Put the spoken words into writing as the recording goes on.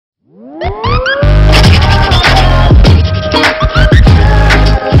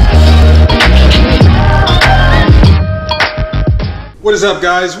What is up,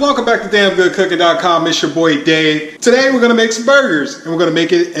 guys? Welcome back to DamnGoodCooking.com. It's your boy Dave. Today we're gonna make some burgers and we're gonna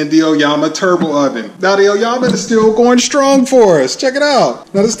make it in the Oyama turbo oven. Now the Oyama is still going strong for us. Check it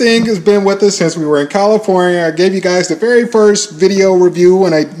out. Now this thing has been with us since we were in California. I gave you guys the very first video review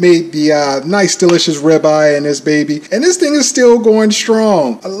when I made the nice delicious ribeye in this baby. And this thing is still going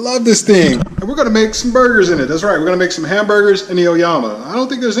strong. I love this thing. And we're gonna make some burgers in it. That's right, we're gonna make some hamburgers in the Oyama. I don't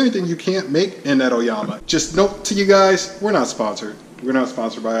think there's anything you can't make in that Oyama. Just note to you guys, we're not sponsored. We're not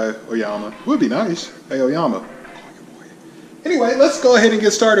sponsored by Oyama. Would be nice. Hey, Oyama. Anyway, let's go ahead and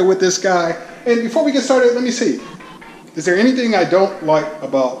get started with this guy. And before we get started, let me see. Is there anything I don't like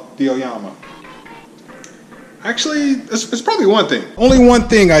about the Oyama? Actually, it's probably one thing. Only one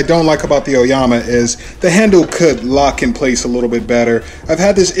thing I don't like about the Oyama is the handle could lock in place a little bit better. I've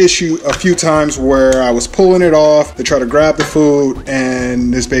had this issue a few times where I was pulling it off to try to grab the food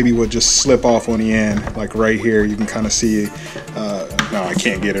and this baby would just slip off on the end. Like right here, you can kind of see, no, I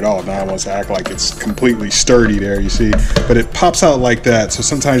can't get it off. Now it wants to act like it's completely sturdy there, you see. But it pops out like that. So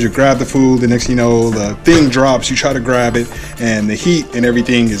sometimes you grab the food, the next thing you know, the thing drops, you try to grab it, and the heat and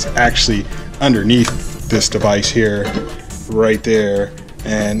everything is actually underneath this device here, right there,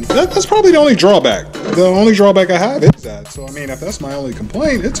 and that's probably the only drawback. The only drawback I have is that. So I mean, if that's my only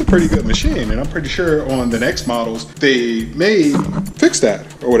complaint, it's a pretty good machine, and I'm pretty sure on the next models they may fix that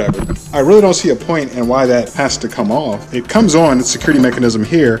or whatever. I really don't see a point in why that has to come off. It comes on, the security mechanism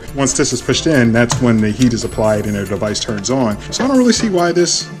here. Once this is pushed in, that's when the heat is applied and the device turns on. So I don't really see why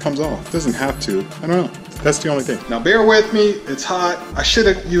this comes off. It doesn't have to. I don't know. That's the only thing. Now bear with me, it's hot. I should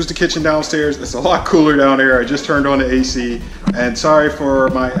have used the kitchen downstairs. It's a lot cooler down there. I just turned on the AC. And sorry for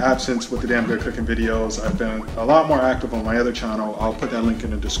my absence with the Damn Good Cooking videos. I've been a lot more active on my other channel. I'll put that link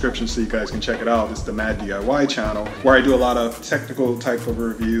in the description so you guys can check it out. It's the Mad DIY channel, where I do a lot of technical type of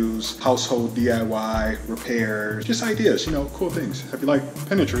reviews, household DIY, repairs, just ideas, you know, cool things. If you like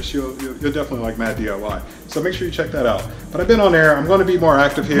Pinterest, you'll definitely like Mad DIY. So make sure you check that out. But I've been on there. I'm gonna be more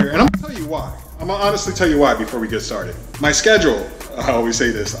active here, and I'm gonna tell you why. I'm gonna honestly tell you why before we get started. My schedule, I always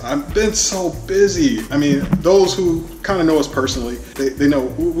say this, I've been so busy. I mean, those who kind of know us personally, they know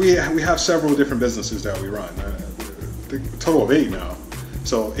we have several different businesses that we run. A total of 8 now.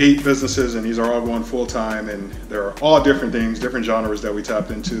 So 8 businesses, and these are all going full time, and they're all different things, different genres that we tapped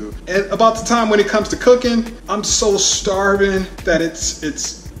into. And about the time when it comes to cooking, I'm so starving that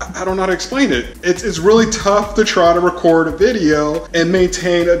I don't know how to explain it. It's really tough to try to record a video and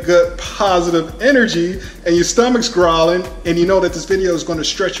maintain a good positive energy, and your stomach's growling, and you know that this video is going to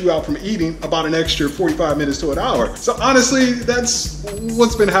stretch you out from eating about an extra 45 minutes to an hour. So honestly, that's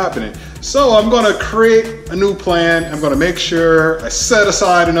what's been happening. So I'm going to create a new plan. I'm going to make sure I set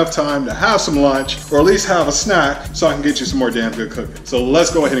aside enough time to have some lunch, or at least have a snack, so I can get you some more damn good cooking. So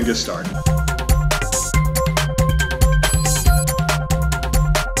let's go ahead and get started.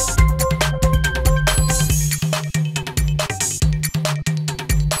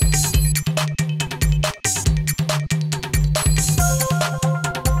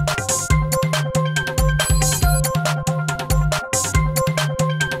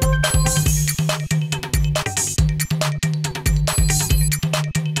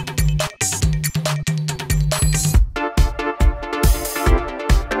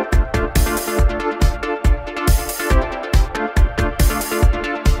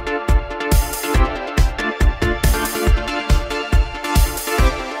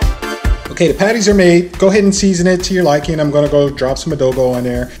 Okay, the patties are made. Go ahead and season it to your liking. I'm gonna go drop some adobo on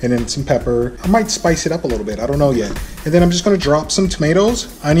there and then some pepper. I might spice it up a little bit, I don't know yet. And then I'm just gonna drop some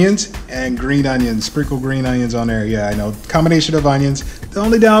tomatoes, onions, and green onions. Sprinkle green onions on there. Yeah, I know, combination of onions. The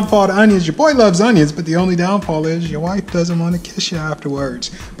only downfall to onions, your boy loves onions, but the only downfall is your wife doesn't wanna kiss you afterwards.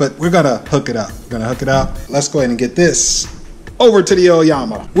 But we're gonna hook it up. We're gonna hook it up. Let's go ahead and get this over to the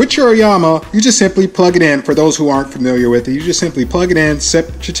Oyama. With your Oyama, you just simply plug it in. For those who aren't familiar with it, you just simply plug it in, set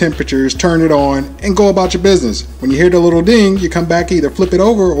your temperatures, turn it on, and go about your business. When you hear the little ding, you come back, either flip it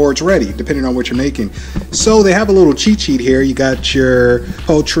over or it's ready, depending on what you're making. So they have a little cheat sheet here. You got your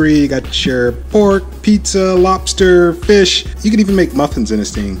poultry, you got your pork, pizza, lobster, fish. You can even make muffins in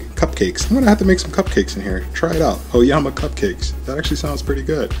this thing, cupcakes. I'm gonna have to make some cupcakes in here. Try it out, Oyama cupcakes. That actually sounds pretty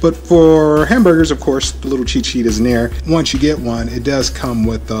good. But for hamburgers, of course, the little cheat sheet is in there. Once you get one, it does come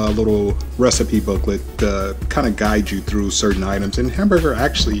with a little recipe booklet to kind of guide you through certain items, and hamburger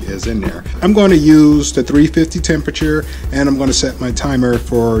actually is in there. I'm going to use the 350 temperature, and I'm going to set my timer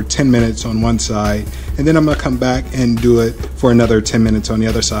for 10 minutes on one side, and then I'm going to come back and do it for another 10 minutes on the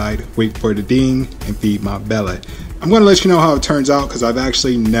other side, wait for it to ding, and feed my belly. I'm going to let you know how it turns out because I've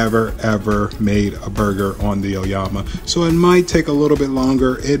actually never ever made a burger on the Oyama. So it might take a little bit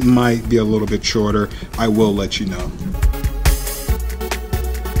longer. It might be a little bit shorter. I will let you know.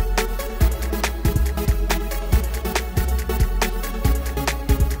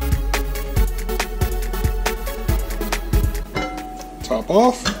 Top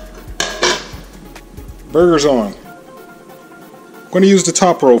off. Burgers on. I'm going to use the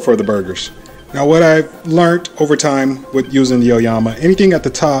top roll for the burgers. Now what I've learned over time with using the Oyama, anything at the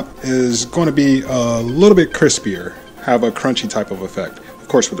top is going to be a little bit crispier, have a crunchy type of effect. Of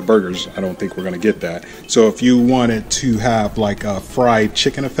course with the burgers, I don't think we're going to get that. So if you wanted to have like a fried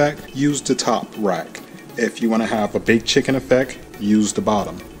chicken effect, use the top rack. If you want to have a baked chicken effect, use the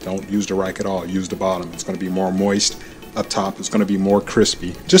bottom. Don't use the rack at all, use the bottom. It's going to be more moist. Up top, it's going to be more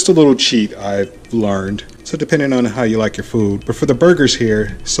crispy. Just a little cheat I've learned. So depending on how you like your food. But for the burgers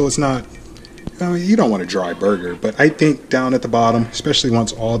here, so it's not, I mean, you don't want a dry burger, but I think down at the bottom, especially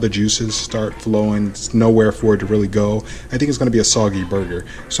once all the juices start flowing, there's nowhere for it to really go. I think it's going to be a soggy burger.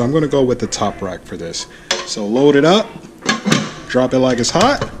 So I'm going to go with the top rack for this. So load it up, drop it like it's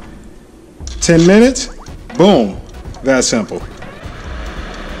hot, 10 minutes, boom, that simple.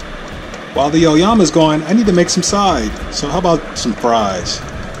 While the Oyama's going, I need to make some side. So how about some fries?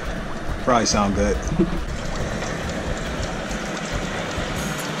 Fries sound good.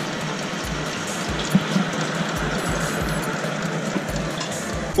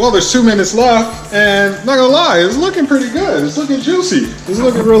 Well, there's 2 minutes left, and not gonna lie, it's looking pretty good. It's looking juicy. It's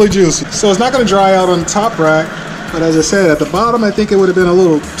looking really juicy. So it's not gonna dry out on the top rack, but as I said, at the bottom, I think it would have been a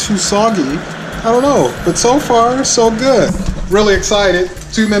little too soggy. I don't know, but so far, so good. Really excited.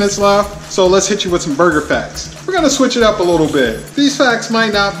 2 minutes left. So let's hit you with some burger facts. We're gonna switch it up a little bit. These facts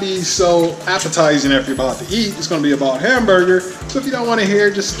might not be so appetizing if you're about to eat. It's gonna be about hamburger. So if you don't wanna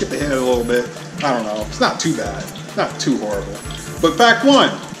hear, just skip ahead a little bit. I don't know, it's not too bad, not too horrible. But fact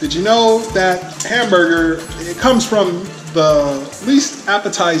one, did you know that hamburger, it comes from the least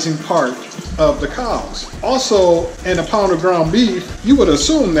appetizing part of the cows? Also, in a pound of ground beef, you would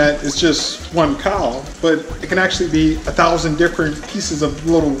assume that it's just one cow, but it can actually be 1,000 different pieces of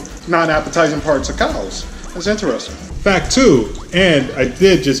little non-appetizing parts of cows. That's interesting. Fact two, and I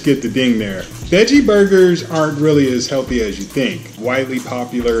did just get the ding there. Veggie burgers aren't really as healthy as you think. Widely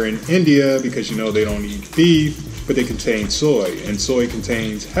popular in India because you know they don't eat beef, but they contain soy, and soy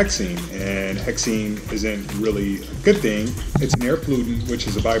contains hexene, and hexene isn't really a good thing. It's an air pollutant, which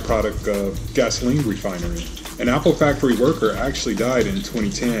is a byproduct of gasoline refinery. An Apple factory worker actually died in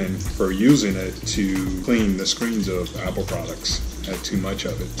 2010 for using it to clean the screens of Apple products. Had too much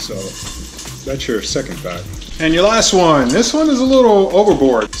of it, so that's your second fact. And your last one, this one is a little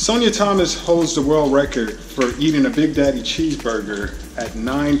overboard. Sonia Thomas holds the world record for eating a Big Daddy cheeseburger at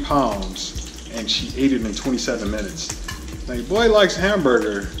 9 pounds. And she ate it in 27 minutes. Now your boy likes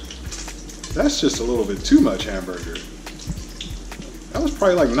hamburger. That's just a little bit too much hamburger. That was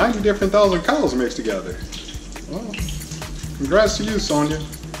probably like 90 different thousand cows mixed together. Well, congrats to you, Sonia.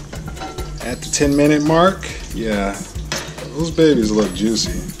 At the 10-minute mark, yeah, those babies look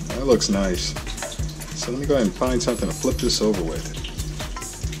juicy. That looks nice. So let me go ahead and find something to flip this over with.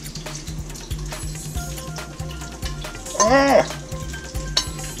 Ah!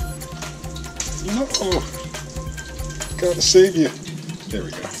 No, gotta save you. There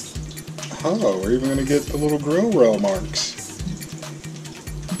we go. Oh, we're even gonna get the little grill rail marks.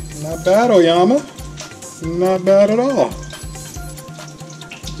 Not bad, Oyama. Not bad at all.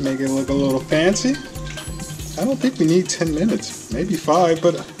 Make it look a little fancy. I don't think we need 10 minutes, maybe 5,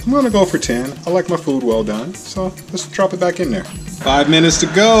 but I'm gonna go for 10. I like my food well done, so let's drop it back in there. 5 minutes to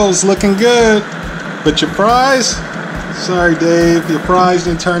go, it's looking good. But your fries? Sorry, Dave, your fries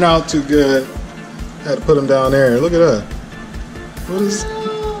didn't turn out too good. Had to put them down there. Look at that.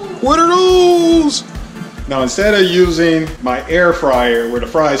 What are those? Now instead of using my air fryer where the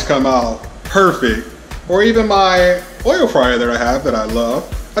fries come out perfect, or even my oil fryer that I have that I love,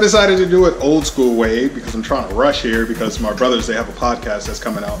 I decided to do it old school way because I'm trying to rush here because my brothers, they have a podcast that's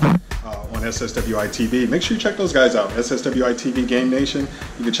coming out on SSWI TV. Make sure you check those guys out, SSWI TV Game Nation.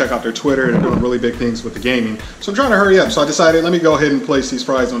 You can check out their Twitter. They're doing really big things with the gaming. So I'm trying to hurry up. So I decided, let me go ahead and place these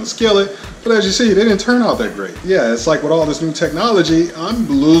fries on the skillet. But as you see, they didn't turn out that great. Yeah, it's like with all this new technology, I'm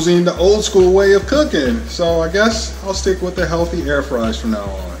losing the old school way of cooking. So I guess I'll stick with the healthy air fries from now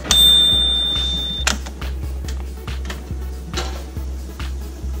on.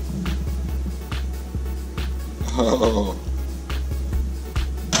 Oh,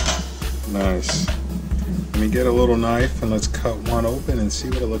 nice. Let me get a little knife and let's cut one open and see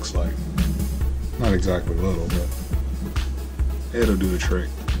what it looks like. Not exactly little, but it'll do the trick.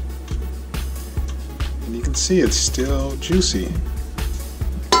 And you can see it's still juicy.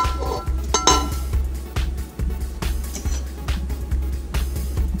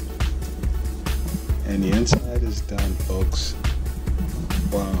 And the inside is done, folks.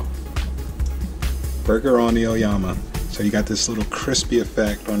 Wow. Burger on the Oyama. So you got this little crispy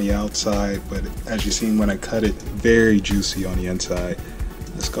effect on the outside, but as you've seen when I cut it, very juicy on the inside.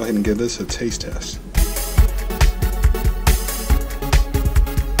 Let's go ahead and give this a taste test.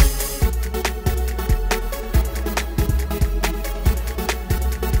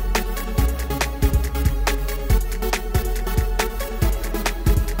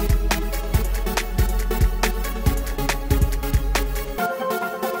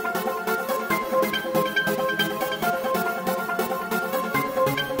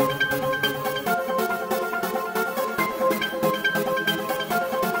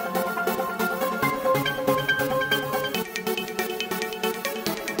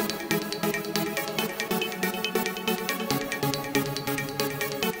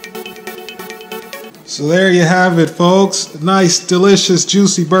 So there you have it, folks. Nice, delicious,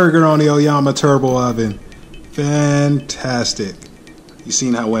 juicy burger on the Oyama turbo oven. Fantastic. You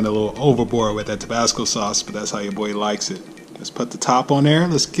seen how I went a little overboard with that Tabasco sauce, but that's how your boy likes it. Let's put the top on there.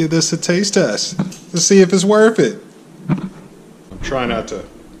 Let's give this a taste test. Let's see if it's worth it. I'm trying not to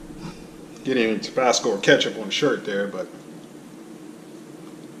get any Tabasco or ketchup on the shirt there, but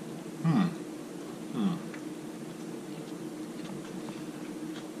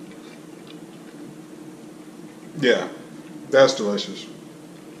yeah, that's delicious.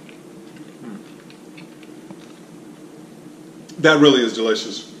 That really is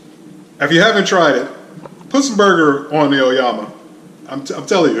delicious. If you haven't tried it, put some burger on the Oyama. I'm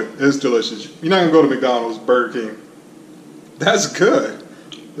telling you, it's delicious. You're not gonna go to McDonald's, Burger King. That's good.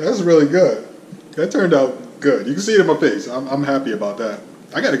 That's really good. That turned out good. You can see it in my face. I'm happy about that.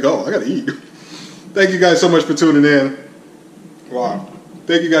 I gotta go. I gotta eat. Thank you guys so much for tuning in. Wow.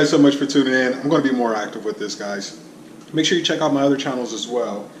 Thank you guys so much for tuning in. I'm going to be more active with this, guys. Make sure you check out my other channels as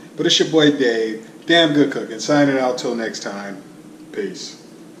well. But it's your boy Dave, Damn Good Cooking, signing out till next time. Peace.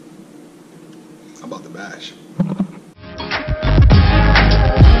 I'm about to bash.